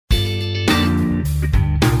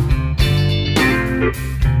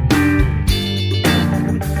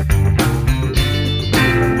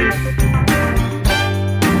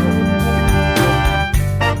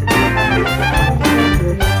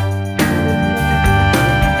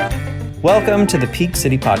Welcome to the Peak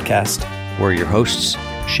City Podcast. We're your hosts,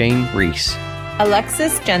 Shane Reese,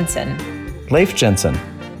 Alexis Jensen, Leif Jensen,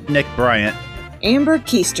 Nick Bryant, Amber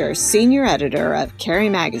Keister, Senior Editor of Carey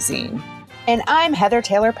Magazine. And I'm Heather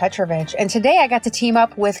Taylor Petrovich. And today I got to team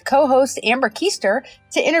up with co-host Amber Keister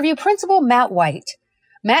to interview Principal Matt White.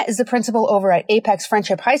 Matt is the principal over at Apex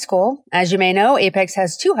Friendship High School. As you may know, Apex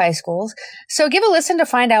has 2 high schools. So give a listen to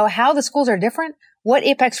find out how the schools are different, what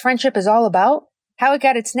Apex Friendship is all about, how it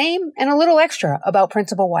got its name, and a little extra about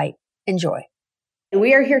Principal White. Enjoy.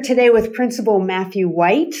 We are here today with Principal Matthew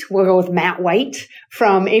White. We'll go with Matt White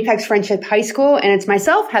from Apex Friendship High School. And it's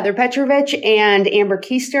myself, Heather Petrovich, and Amber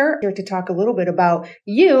Keister here to talk a little bit about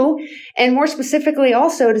you, and more specifically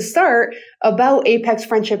also to start about Apex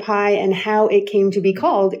Friendship High and how it came to be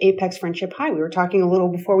called Apex Friendship High. We were talking a little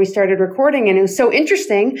before we started recording, and it was so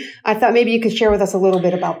interesting. I thought maybe you could share with us a little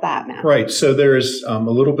bit about that, Matt. Right. So there's a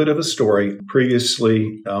little bit of a story.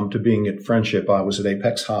 Previously to being at Friendship, I was at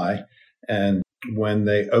Apex High, and when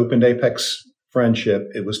they opened Apex Friendship,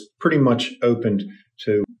 it was pretty much opened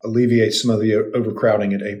to alleviate some of the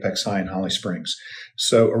overcrowding at Apex High in Holly Springs.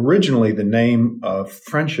 So originally the name of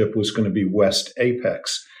Friendship was going to be West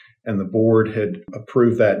Apex, and the board had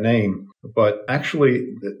approved that name. But actually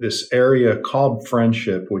this area called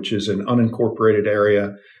Friendship, which is an unincorporated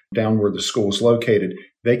area down where the school is located,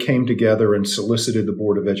 they came together and solicited the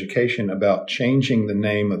Board of Education about changing the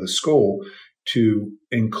name of the school to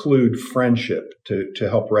include Friendship to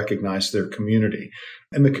help recognize their community.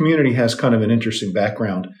 And the community has kind of an interesting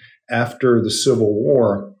background. After the Civil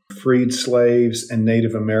War, freed slaves and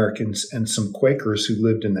Native Americans and some Quakers who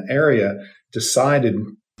lived in the area decided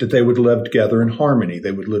that they would live together in harmony.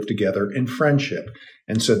 They would live together in friendship.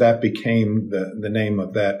 And so that became the name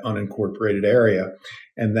of that unincorporated area.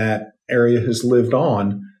 And that area has lived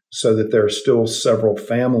on, so that there are still several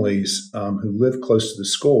families who live close to the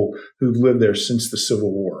school who've lived there since the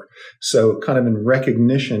Civil War. So kind of in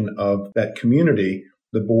recognition of that community,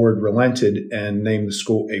 the board relented and named the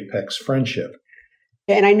school Apex Friendship.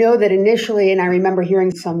 And I know that initially, and I remember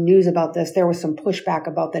hearing some news about this, there was some pushback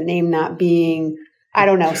about the name not being, I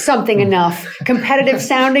don't know, something enough, competitive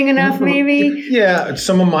sounding enough, maybe? Yeah,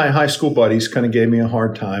 some of my high school buddies kind of gave me a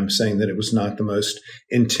hard time saying that it was not the most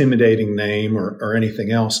intimidating name or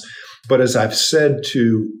anything else. But as I've said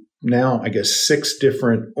to now, I guess, 6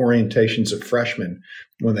 different orientations of freshmen,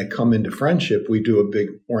 when they come into Friendship, we do a big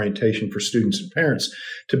orientation for students and parents.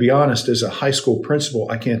 To be honest, as a high school principal,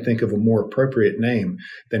 I can't think of a more appropriate name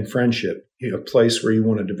than Friendship. A place where you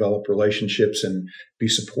want to develop relationships and be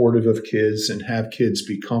supportive of kids and have kids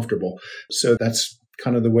be comfortable. So that's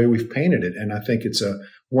kind of the way we've painted it. And I think it's a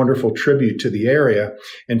wonderful tribute to the area.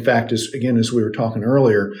 In fact, as we were talking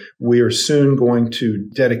earlier, we are soon going to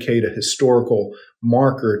dedicate a historical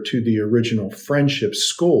marker to the original Friendship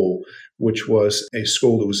School, which was a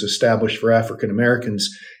school that was established for African Americans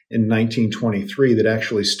in 1923 that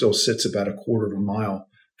actually still sits about a quarter of a mile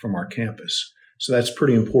from our campus. So that's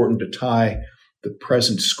pretty important to tie the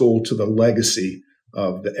present school to the legacy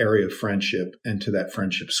of the area of Friendship and to that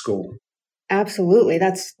Friendship School. Absolutely.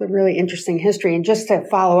 That's a really interesting history. And just to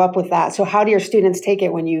follow up with that, so how do your students take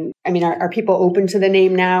it are people open to the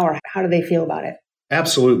name now, or how do they feel about it?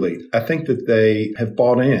 Absolutely. I think that they have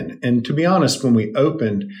bought in. And to be honest, when we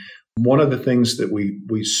opened, one of the things that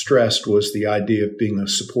we stressed was the idea of being a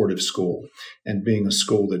supportive school and being a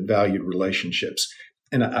school that valued relationships.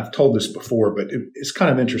 And I've told this before, but it's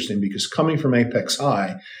kind of interesting because coming from Apex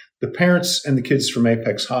High, the parents and the kids from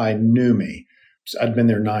Apex High knew me. I'd been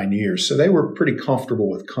there 9 years, so they were pretty comfortable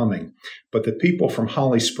with coming. But the people from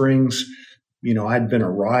Holly Springs, I'd been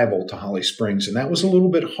a rival to Holly Springs, and that was a little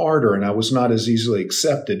bit harder, and I was not as easily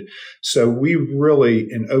accepted. So we really,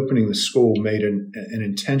 in opening the school, made an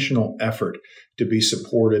intentional effort to be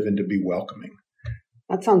supportive and to be welcoming.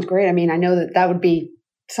 That sounds great. I know that would be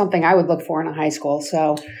something I would look for in a high school.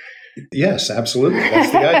 So yes, absolutely.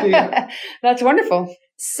 That's the idea. That's wonderful.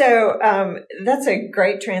 So that's a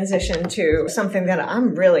great transition to something that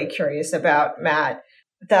I'm really curious about, Matt.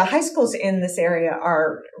 The high schools in this area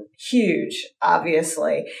are huge,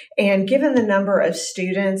 obviously. And given the number of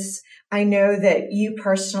students, I know that you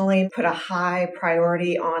personally put a high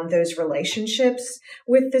priority on those relationships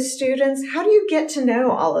with the students. How do you get to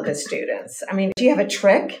know all of the students? Do you have a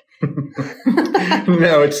trick?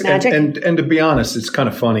 No, it's and to be honest, it's kind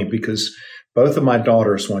of funny because both of my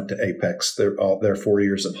daughters went to Apex. Their 4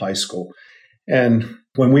 years of high school. And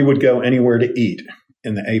when we would go anywhere to eat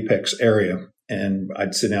in the Apex area, and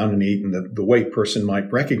I'd sit down and eat, and the wait person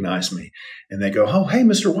might recognize me, and they go, "Oh, hey,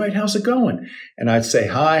 Mr. White, how's it going?" And I'd say,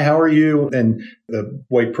 "Hi, how are you?" And the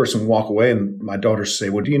wait person would walk away, and my daughters say,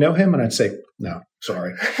 "Well, do you know him?" And I'd say, "No,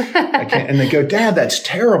 sorry, I can't." And they go, "Dad, that's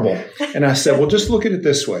terrible." And I said, "Well, just look at it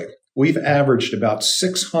this way. We've averaged about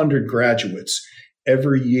 600 graduates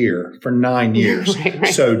every year for 9 years. Right.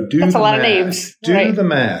 So That's a lot of names. Do the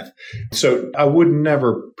math." So I would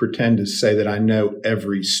never pretend to say that I know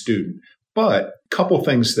every student, but a couple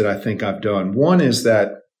things that I think I've done. One is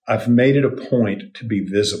that I've made it a point to be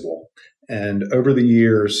visible. And over the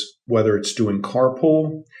years, whether it's doing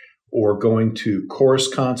carpool or going to chorus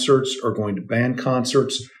concerts or going to band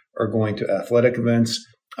concerts or going to athletic events,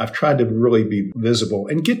 I've tried to really be visible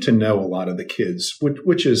and get to know a lot of the kids,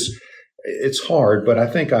 which is, it's hard, but I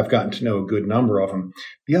think I've gotten to know a good number of them.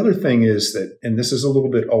 The other thing is that, and this is a little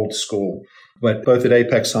bit old school, but both at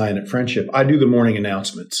Apex High and at Friendship, I do the morning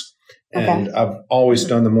announcements. And I've always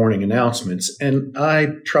done the morning announcements, and I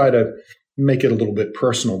try to make it a little bit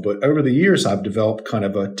personal. But over the years, I've developed kind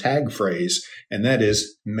of a tag phrase, and that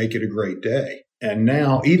is, "Make it a great day." And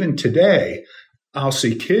now, even today, I'll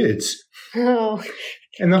see kids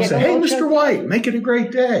and they'll say, "Hey, Mr. White, make it a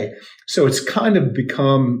great day." So it's kind of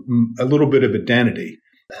become a little bit of identity.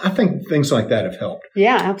 I think things like that have helped.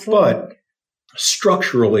 Yeah, absolutely. But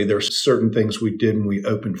structurally, there's certain things we did when we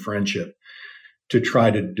opened Friendship to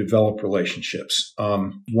try to develop relationships.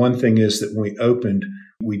 One thing is that when we opened,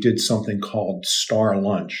 we did something called Star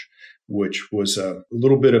Lunch, which was a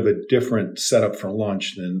little bit of a different setup for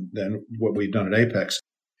lunch than what we'd done at Apex.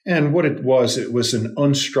 And what it was an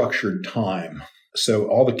unstructured time. So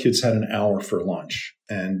all the kids had an hour for lunch.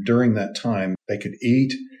 And during that time, they could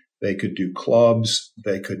eat, they could do clubs,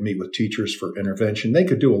 they could meet with teachers for intervention. They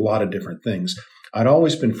could do a lot of different things. I'd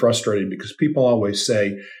always been frustrated because people always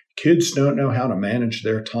say, kids don't know how to manage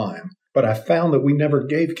their time. But I found that we never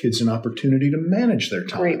gave kids an opportunity to manage their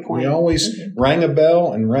time. Great point. We always rang a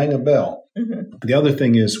bell and rang a bell. Mm-hmm. The other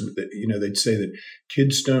thing is that, they'd say that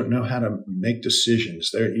kids don't know how to make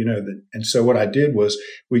decisions. And so what I did was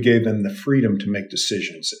we gave them the freedom to make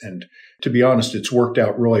decisions. And to be honest, it's worked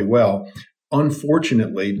out really well.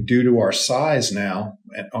 Unfortunately, due to our size now,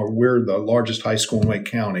 and we're the largest high school in Wake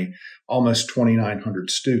County, almost 2,900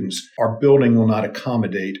 students, our building will not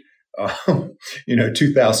accommodate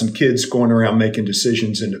 2,000 kids going around making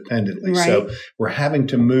decisions independently. Right. So we're having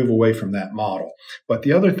to move away from that model. But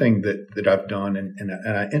the other thing that I've done,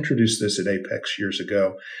 and I introduced this at Apex years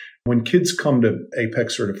ago, when kids come to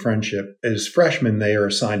Apex or to Friendship, as freshmen, they are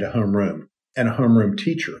assigned a homeroom and a homeroom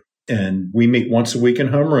teacher. And we meet once a week in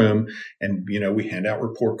homeroom, and, we hand out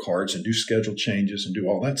report cards and do schedule changes and do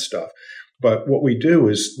all that stuff. But what we do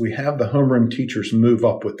is we have the homeroom teachers move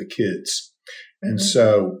up with the kids. And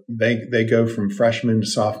so they go from freshman to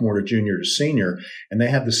sophomore to junior to senior, and they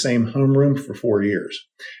have the same homeroom for 4 years.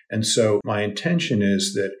 And so my intention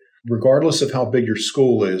is that regardless of how big your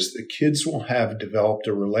school is, the kids will have developed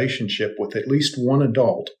a relationship with at least one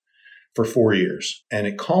adult for 4 years. And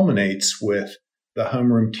it culminates with the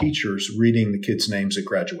homeroom teachers reading the kids' names at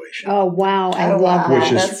graduation. Oh, wow. I love that.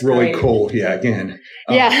 Which is That's really great. cool. Yeah, again.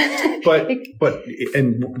 Yeah. But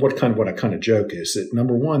what I kind of joke is that,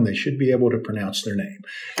 number one, they should be able to pronounce their name.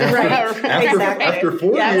 After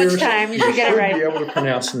 4 Yeah, years, much time, you should get it right. be able to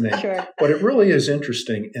pronounce the name. Sure. But it really is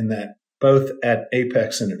interesting in that both at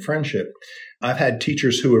Apex and at Friendship, I've had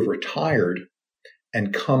teachers who have retired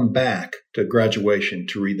and come back to graduation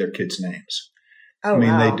to read their kids' names. Oh,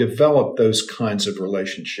 They develop those kinds of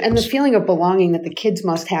relationships. And the feeling of belonging that the kids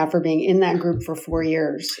must have for being in that group for 4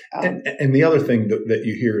 years. And the other thing that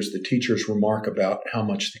you hear is the teachers remark about how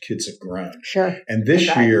much the kids have grown. Sure. And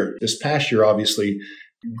this past year, obviously,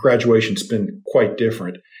 graduation's been quite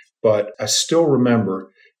different. But I still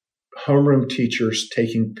remember homeroom teachers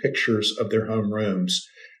taking pictures of their homerooms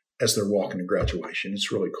as they're walking to graduation.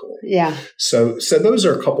 It's really cool. Yeah. So those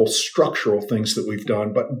are a couple structural things that we've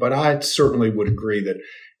done. But I certainly would agree that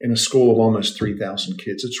in a school of almost 3,000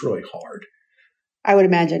 kids, it's really hard. I would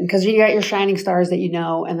imagine, because you got your shining stars that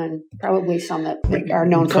and then probably some that are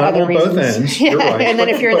known for other reasons. Both ends. Yeah. You're right. And then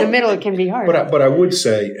if you're in the middle, it can be hard. But I would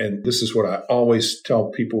say, and this is what I always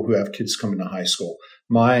tell people who have kids coming to high school,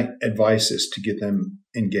 my advice is to get them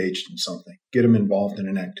engaged in something, get them involved in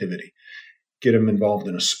an activity. Get them involved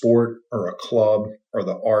in a sport or a club or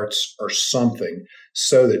the arts or something,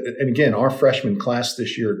 so that, and again, our freshman class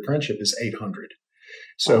this year at Friendship is 800.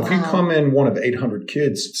 So if you come in one of 800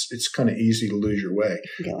 kids, it's kind of easy to lose your way.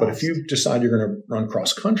 But if you decide you're going to run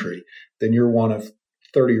cross country, then you're one of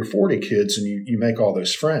 30 or 40 kids and you make all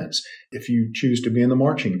those friends. If you choose to be in the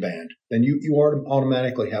marching band, then you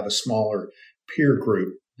automatically have a smaller peer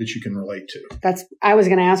group that you can relate to. I was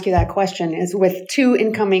going to ask you that question, is with 2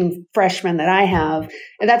 incoming freshmen that I have,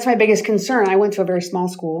 and that's my biggest concern. I went to a very small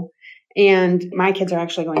school, and my kids are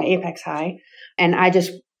actually going to Apex High, and I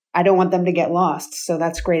don't want them to get lost. So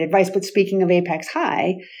that's great advice. But speaking of Apex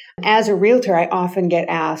High, as a realtor, I often get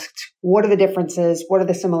asked, what are the differences? What are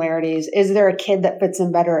the similarities? Is there a kid that fits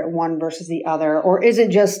in better at one versus the other? Or is it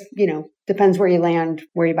just, depends where you land,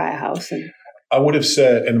 where you buy a house? And I would have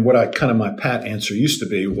said, and what my pat answer used to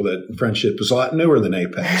be, well, that Friendship is a lot newer than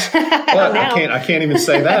Apex. But I can't even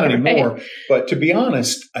say that anymore. Right. But to be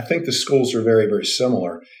honest, I think the schools are very, very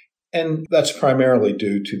similar. And that's primarily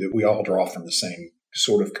due to that we all draw from the same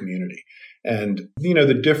sort of community. And,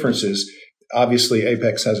 the difference is, obviously,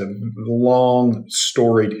 Apex has a long,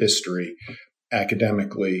 storied history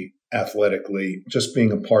academically, athletically, just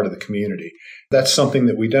being a part of the community. That's something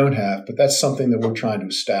that we don't have, but that's something that we're trying to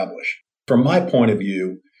establish. From my point of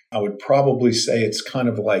view, I would probably say it's kind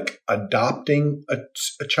of like adopting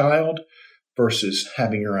a child versus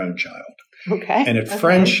having your own child. Okay. And at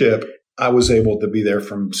Friendship, I was able to be there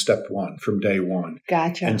from step one, from day one.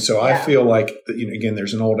 Gotcha. And so I feel like, again,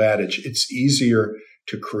 there's an old adage, it's easier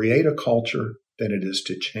to create a culture than it is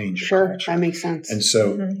to change a culture. Sure, that makes sense. And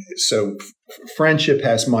so Friendship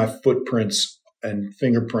has my footprints and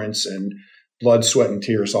fingerprints and blood, sweat, and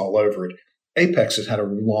tears all over it. Apex has had a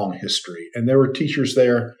long history. And there were teachers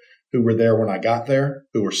there who were there when I got there,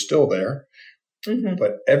 who are still there. Mm-hmm.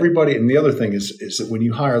 But everybody, and the other thing is that when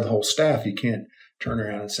you hire the whole staff, you can't turn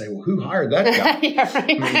around and say, well, who hired that guy? Yeah,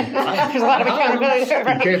 right. There's a lot of accountability there.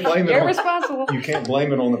 Right? You can't blame it. You're responsible. You can't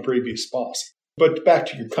blame it on the previous boss. But back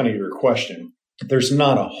to your question, there's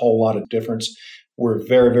not a whole lot of difference. We're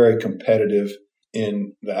very, very competitive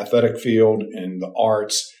in the athletic field and the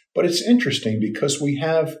arts. But it's interesting because we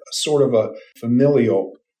have sort of a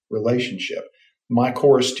familial relationship. My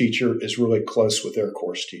chorus teacher is really close with their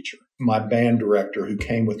chorus teacher. My band director, who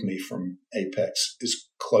came with me from Apex, is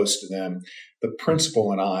close to them. The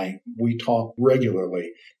principal and I, we talk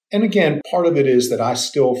regularly. And again, part of it is that I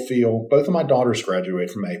still feel, both of my daughters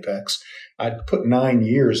graduated from Apex. I put 9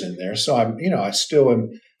 years in there. So I still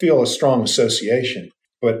feel a strong association.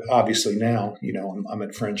 But obviously now, I'm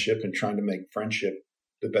at Friendship and trying to make Friendship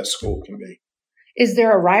the best school can be. Is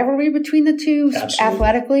there a rivalry between the two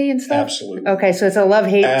athletically and stuff? Absolutely. Okay, so it's a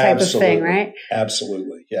love-hate type of thing, right?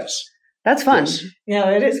 Absolutely, yes. That's fun. Yes. Yeah,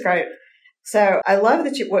 it is great. So I love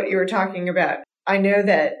that what you were talking about. I know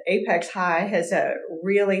that Apex High has a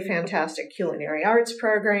really fantastic culinary arts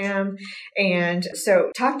program. And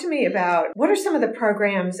so talk to me about what are some of the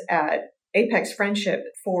programs at Apex Friendship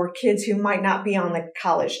for kids who might not be on the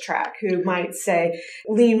college track, who might say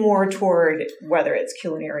lean more toward whether it's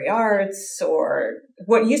culinary arts or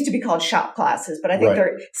what used to be called shop classes, but I think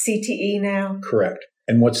they're CTE now. Correct.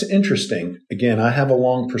 And what's interesting, again, I have a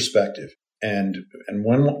long perspective. And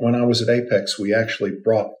when I was at Apex, we actually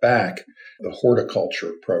brought back the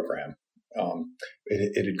horticulture program.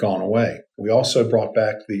 It had gone away. We also brought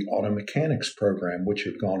back the auto mechanics program, which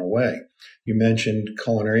had gone away. You mentioned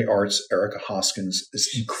culinary arts. Erica Hoskins is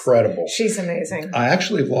incredible. She's amazing. I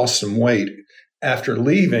actually lost some weight after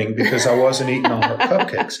leaving because I wasn't eating all her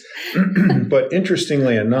cupcakes. But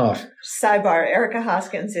interestingly enough, sidebar, Erica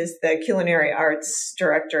Hoskins is the culinary arts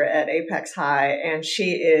director at Apex High, and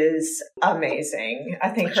she is amazing. I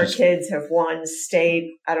think her kids have won state,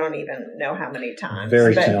 I don't even know how many times.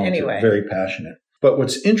 Very talented, very passionate. But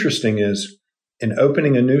what's interesting is in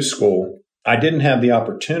opening a new school, I didn't have the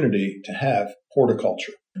opportunity to have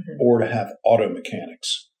horticulture or to have auto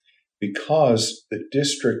mechanics, because the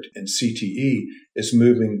district in CTE is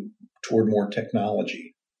moving toward more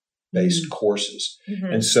technology-based courses.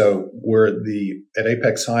 And so at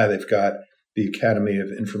Apex High, they've got the Academy of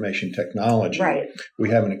Information Technology. Right.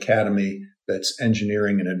 We have an academy that's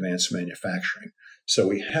engineering and advanced manufacturing. So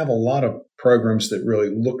we have a lot of programs that really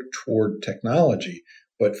look toward technology,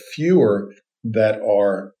 but fewer that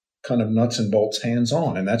are kind of nuts and bolts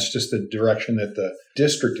hands-on. And that's just the direction that the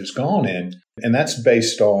district has gone in. And that's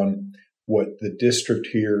based on what the district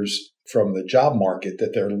hears from the job market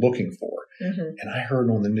that they're looking for. And I heard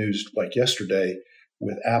on the news like yesterday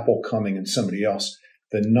with Apple coming and somebody else,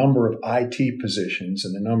 the number of IT positions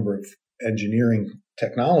and the number of engineering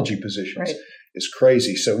technology positions is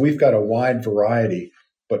crazy. So we've got a wide variety,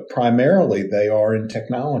 but primarily they are in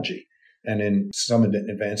technology and in some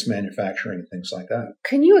advanced manufacturing and things like that.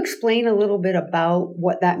 Can you explain a little bit about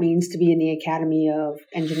what that means to be in the Academy of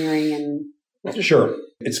Engineering and... Sure.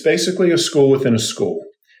 It's basically a school within a school.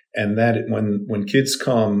 And that when kids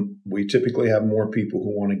come, we typically have more people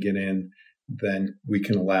who want to get in than we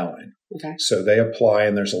can allow in. Okay. So they apply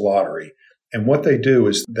and there's a lottery. And what they do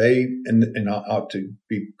is and I'll to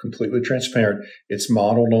be completely transparent, it's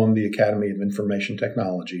modeled on the Academy of Information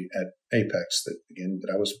Technology at Apex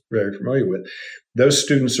that I was very familiar with. Those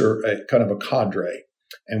students are kind of a cadre.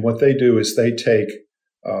 And what they do is they take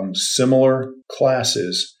similar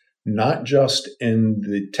classes, not just in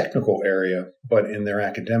the technical area, but in their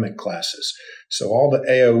academic classes. So all the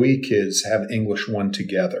AOE kids have English 1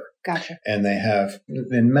 together. Gotcha. And they have,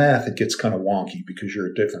 in math, it gets kind of wonky because you're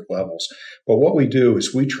at different levels. But what we do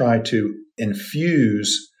is we try to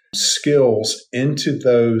infuse skills into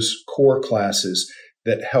those core classes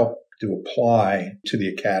that help to apply to the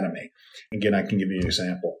academy. Again, I can give you an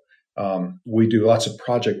example. We do lots of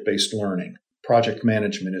project-based learning. Project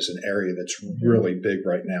management is an area that's really big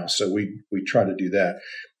right now. So we try to do that.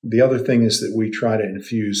 The other thing is that we try to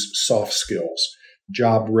infuse soft skills,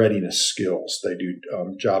 job readiness skills. They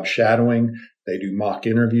do job shadowing. They do mock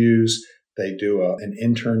interviews. They do an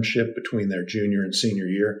internship between their junior and senior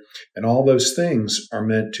year. And all those things are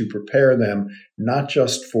meant to prepare them not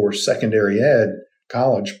just for secondary ed,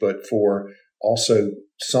 college, but for also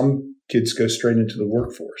some kids go straight into the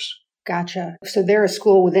workforce. Gotcha. So they're a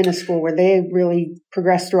school within a school where they really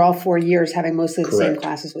progress through all 4 years, having mostly the same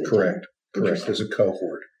classes with each other. Correct. There's a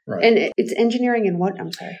cohort. Right. And it's engineering and what?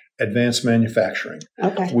 I'm sorry. Advanced manufacturing.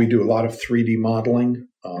 Okay. We do a lot of 3D modeling.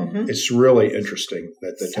 It's really interesting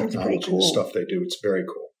that the technology and stuff they do. It's very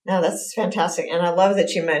cool. No, that's fantastic. And I love that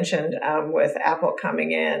you mentioned with Apple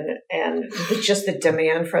coming in and just the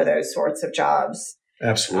demand for those sorts of jobs.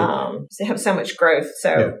 Absolutely. They have so much growth.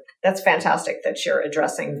 So that's fantastic that you're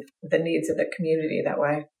addressing the needs of the community that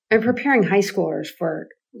way. And preparing high schoolers for,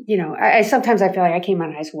 I sometimes I feel like I came out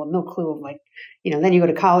of high school with no clue of then you go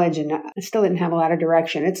to college and I still didn't have a lot of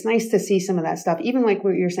direction. It's nice to see some of that stuff, even like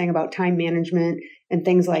what you're saying about time management and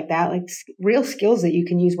things like that, like real skills that you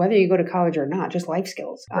can use, whether you go to college or not, just life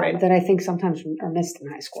skills that I think sometimes are missed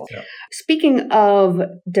in high school. Yeah. Speaking of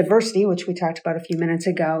diversity, which we talked about a few minutes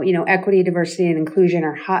ago, equity, diversity, and inclusion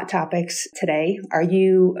are hot topics today. Are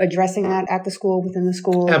you addressing that at the school, within the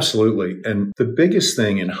school? Absolutely. And the biggest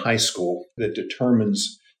thing in high school that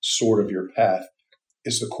determines sort of your path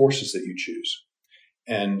is the courses that you choose.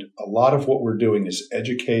 And a lot of what we're doing is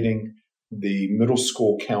educating the middle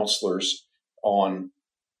school counselors on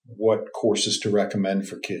what courses to recommend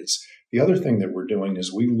for kids. The other thing that we're doing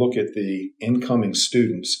is we look at the incoming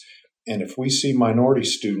students, and if we see minority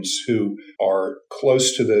students who are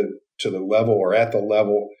close to the level or at the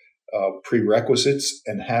level of prerequisites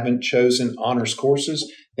and haven't chosen honors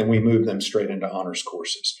courses, then we move them straight into honors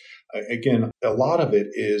courses. Again, a lot of it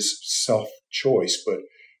is self-choice, but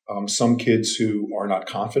some kids who are not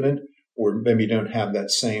confident or maybe don't have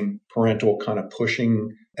that same parental kind of pushing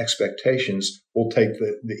expectations will take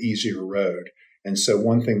the easier road. And so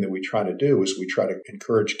one thing that we try to do is we try to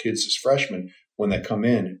encourage kids as freshmen when they come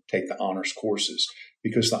in, take the honors courses,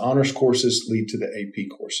 because the honors courses lead to the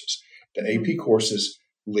AP courses. The AP courses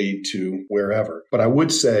lead to wherever. But I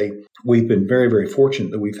would say we've been very, very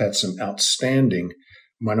fortunate that we've had some outstanding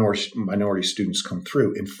minority students come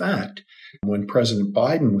through. In fact, when President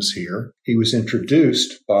Biden was here, he was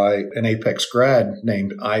introduced by an Apex grad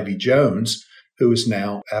named Ivy Jones, who is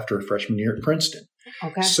now after a freshman year at Princeton.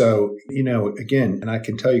 Okay. So, again, and I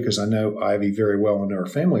can tell you because I know Ivy very well and know her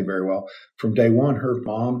family very well, from day one, her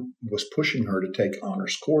mom was pushing her to take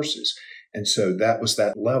honors courses. And so that was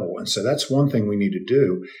that level. And so that's one thing we need to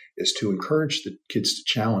do is to encourage the kids to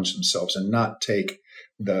challenge themselves and not take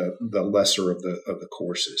the lesser of the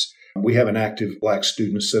courses. We have an active Black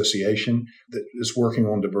Student Association that is working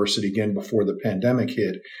on diversity. Again, before the pandemic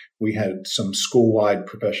hit, we had some school-wide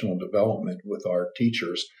professional development with our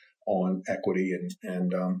teachers on equity,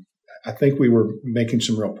 and I think we were making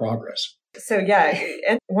some real progress. So,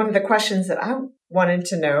 and one of the questions that I wanted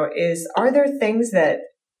to know is, are there things that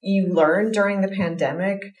you learned during the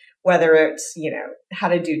pandemic, whether it's, how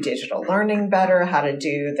to do digital learning better, how to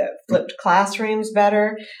do the flipped classrooms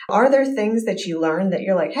better? Are there things that you learned that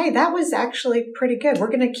you're like, hey, that was actually pretty good. We're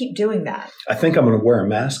going to keep doing that. I think I'm going to wear a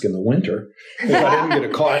mask in the winter because I didn't get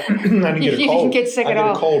a cold. I didn't get a cold. You get sick at all. I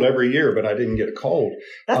get a cold every year, but I didn't get a cold.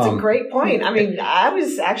 That's a great point. I mean, I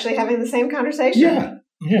was actually having the same conversation.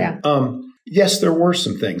 Yeah. Yes, there were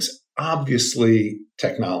some things. Obviously,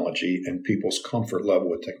 technology and people's comfort level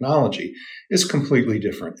with technology is completely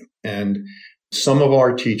different. And some of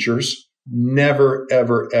our teachers never,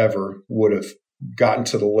 ever, ever would have gotten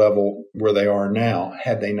to the level where they are now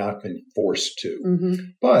had they not been forced to. Mm-hmm.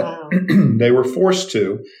 But they were forced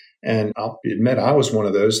to. And I'll admit I was one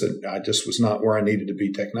of those that I just was not where I needed to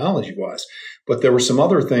be technology-wise. But there were some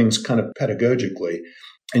other things kind of pedagogically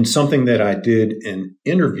And something that I did in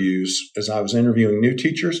interviews as I was interviewing new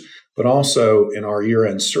teachers, but also in our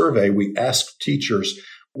year-end survey, we asked teachers,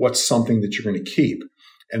 what's something that you're going to keep?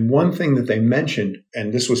 And one thing that they mentioned,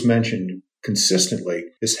 and this was mentioned consistently,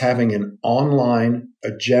 is having an online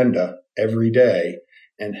agenda every day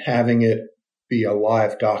and having it be a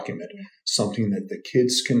live document, something that the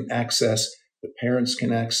kids can access, the parents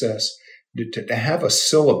can access. To have a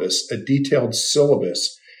syllabus, a detailed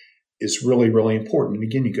syllabus, is really, really important. And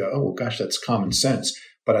again, you go, oh, well, gosh, that's common sense.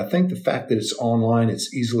 But I think the fact that it's online,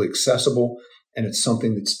 it's easily accessible, and it's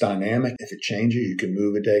something that's dynamic. If it changes, you can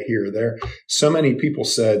move a day here or there. So many people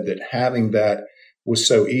said that having that was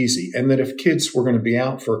so easy, and that if kids were going to be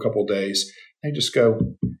out for a couple of days, they just go,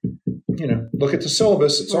 look at the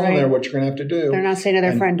syllabus. It's on there what you're going to have to do. They're not saying to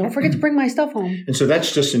their friend, don't forget to bring my stuff home. And so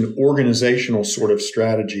that's just an organizational sort of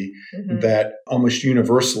strategy that almost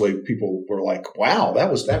universally people were like, wow,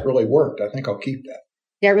 that really worked. I think I'll keep that.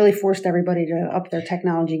 Yeah, it really forced everybody to up their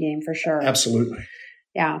technology game for sure. Absolutely.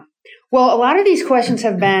 Yeah. Well, a lot of these questions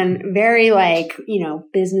have been very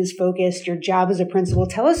business focused, your job as a principal.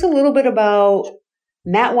 Tell us a little bit about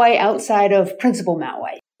Matt White outside of Principal Matt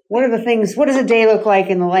White. What does a day look like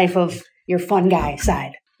in the life of your fun guy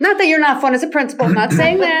side? Not that you're not fun as a principal. I'm not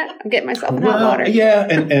saying that. I'm getting myself in hot water. Yeah.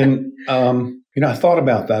 And I thought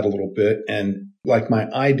about that a little bit. And like my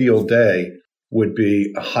ideal day would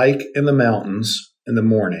be a hike in the mountains in the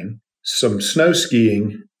morning, some snow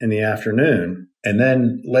skiing in the afternoon, and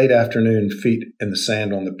then late afternoon feet in the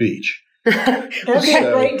sand on the beach. That'd be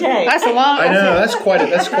a great day. That's a long. I know that's quite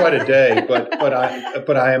a day.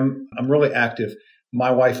 But I'm really active. My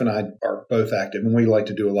wife and I are both active, and we like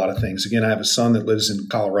to do a lot of things. Again, I have a son that lives in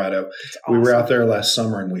Colorado. Awesome. We were out there last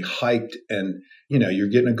summer, and we hiked, and you're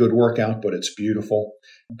getting a good workout, but it's beautiful.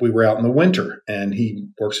 We were out in the winter, and he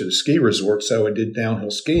works at a ski resort, so I did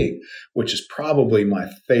downhill skiing, which is probably my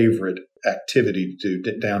favorite activity to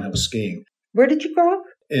do, downhill skiing. Where did you grow up?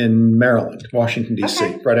 In Maryland, Washington,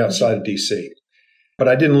 D.C., right outside of D.C. But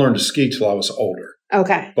I didn't learn to ski till I was older.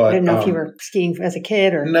 Okay. But I didn't know if you were skiing as a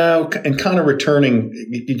kid or... No, and kind of returning,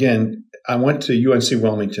 again, I went to UNC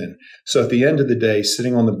Wilmington. So at the end of the day,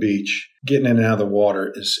 sitting on the beach, getting in and out of the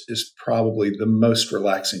water is probably the most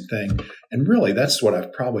relaxing thing. And really, that's what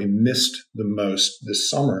I've probably missed the most this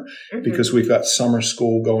summer because we've got summer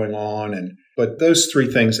school going on. But those three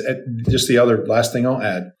things, just the other last thing I'll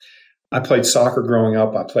add, I played soccer growing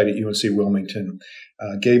up. I played at UNC Wilmington,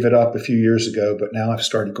 gave it up a few years ago, but now I've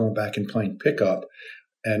started going back and playing pickup.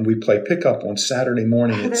 And we play pickup on Saturday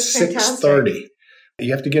morning at 6:30.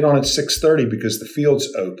 You have to get on at 6:30 because the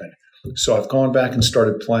field's open. So I've gone back and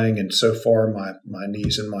started playing, and so far my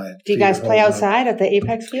knees and my Do you guys play outside at the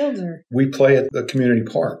Apex Fields? Or? We play at the community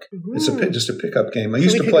park. Mm-hmm. It's just a pickup game. I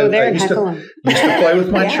used to play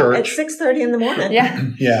with my church. At 6:30 in the morning. Yeah.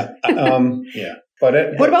 Yeah. Yeah. What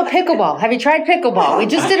about pickleball? Have you tried pickleball? We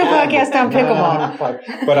just did a podcast on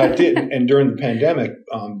pickleball. But I did. And during the pandemic,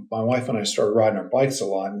 my wife and I started riding our bikes a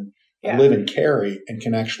lot. And I live in Cary and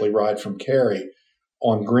can actually ride from Cary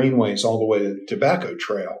on greenways all the way to the Tobacco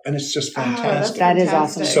Trail. And it's just fantastic. That is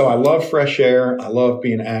awesome. So I love fresh air. I love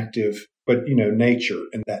being active. But, nature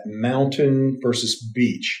and that mountain versus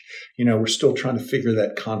beach, we're still trying to figure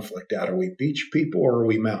that conflict out. Are we beach people or are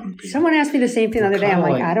we mountain people? Someone asked me the same thing the other day. I'm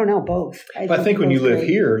like, I don't know, both. I think when you live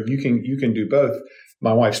here, you can do both.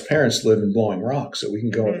 My wife's parents live in Blowing Rock, so we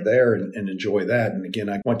can go up there and enjoy that. And again,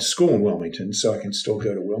 I went to school in Wilmington, so I can still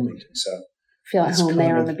go to Wilmington. So feel at home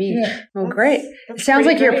there on the beach. Yeah. Oh, great. It sounds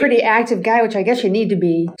like you're a pretty active guy, which I guess you need to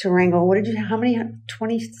be to wrangle. How many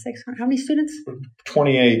 26? How many students?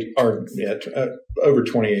 28 or over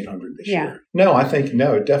 2,800 this year. No, I think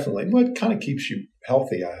definitely. Well, it kind of keeps you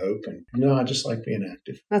healthy, I hope. And I just like being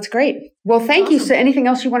active. That's great. Well, thank you. So anything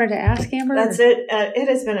else you wanted to ask, Amber? That's it. It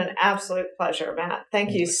has been an absolute pleasure, Matt.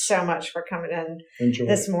 Thank you so much for coming in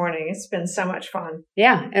this morning. It's been so much fun.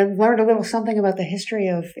 Yeah, and learned a little something about the history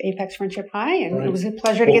of Apex Friendship High, and it was a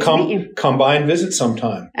pleasure to get to meet you. Come by and visit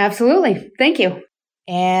sometime. Absolutely. Thank you.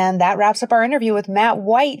 And that wraps up our interview with Matt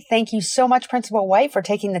White. Thank you so much, Principal White, for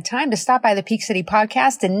taking the time to stop by the Peak City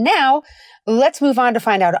podcast. And now let's move on to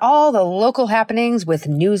find out all the local happenings with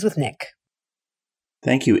News with Nick.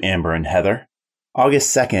 Thank you, Amber and Heather.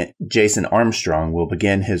 August 2nd, Jason Armstrong will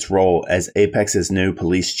begin his role as Apex's new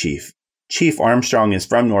police chief. Chief Armstrong is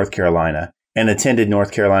from North Carolina and attended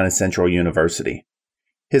North Carolina Central University.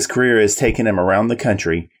 His career has taken him around the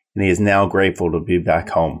country, and he is now grateful to be back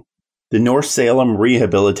home. The North Salem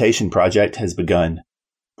Rehabilitation Project has begun.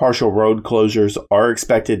 Partial road closures are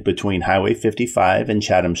expected between Highway 55 and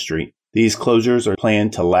Chatham Street. These closures are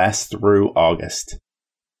planned to last through August.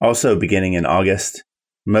 Also beginning in August,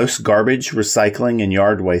 Most garbage, recycling, and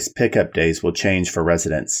yard waste pickup days will change for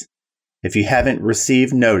residents. If you haven't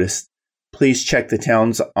received notice, please check the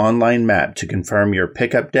town's online map to confirm your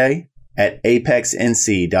pickup day at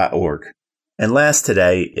apexnc.org. And last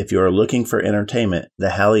today, if you are looking for entertainment,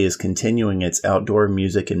 the Halley is continuing its outdoor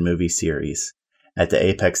music and movie series at the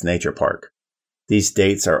Apex Nature Park. These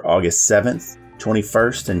dates are August 7th,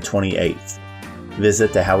 21st, and 28th.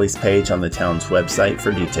 Visit the Halley's page on the town's website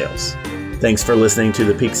for details. Thanks for listening to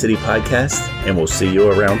the Peak City Podcast, and we'll see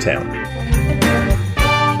you around town.